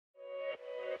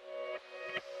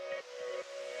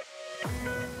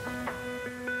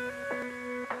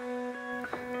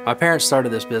My parents started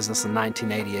this business in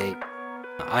 1988.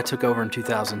 I took over in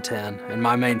 2010, and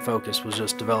my main focus was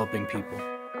just developing people.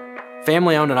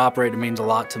 Family owned and operated means a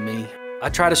lot to me. I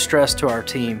try to stress to our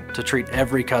team to treat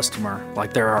every customer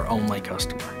like they're our only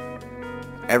customer.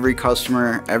 Every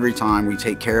customer, every time, we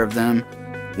take care of them.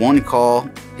 One call,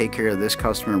 take care of this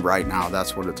customer right now.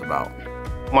 That's what it's about.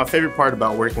 My favorite part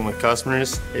about working with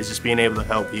customers is just being able to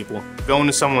help people. Going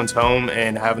to someone's home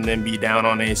and having them be down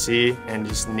on AC and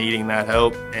just needing that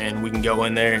help, and we can go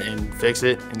in there and fix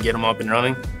it and get them up and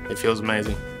running, it feels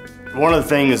amazing. One of the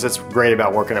things that's great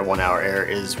about working at 1 Hour Air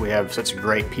is we have such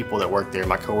great people that work there.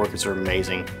 My coworkers are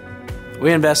amazing.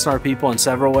 We invest in our people in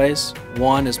several ways.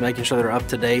 One is making sure they're up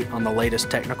to date on the latest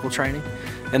technical training.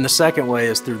 And the second way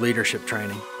is through leadership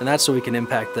training. And that's so we can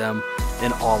impact them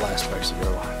in all aspects of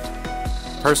their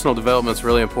life. Personal development is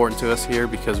really important to us here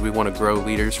because we want to grow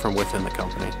leaders from within the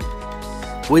company.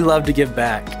 We love to give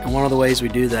back, and one of the ways we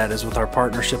do that is with our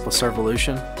partnership with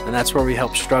Servolution, and that's where we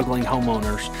help struggling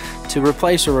homeowners to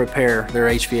replace or repair their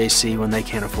HVAC when they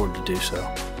can't afford to do so.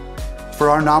 For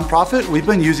our nonprofit, we've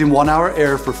been using 1 Hour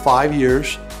Air for 5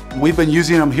 years. We've been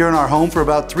using them here in our home for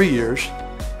about 3 years.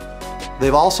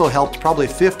 They've also helped probably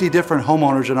 50 different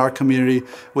homeowners in our community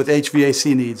with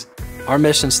HVAC needs. Our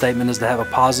mission statement is to have a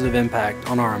positive impact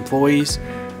on our employees,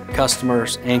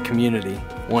 customers, and community,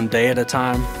 one day at a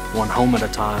time, one home at a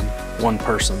time, one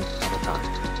person at a time.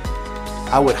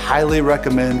 I would highly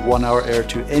recommend 1 Hour Air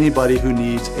to anybody who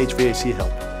needs HVAC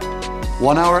help.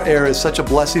 1 Hour Air is such a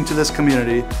blessing to this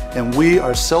community, and we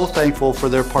are so thankful for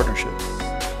their partnership.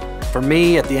 For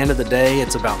me, at the end of the day,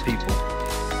 it's about people.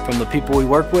 From the people we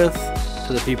work with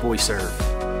to the people we serve.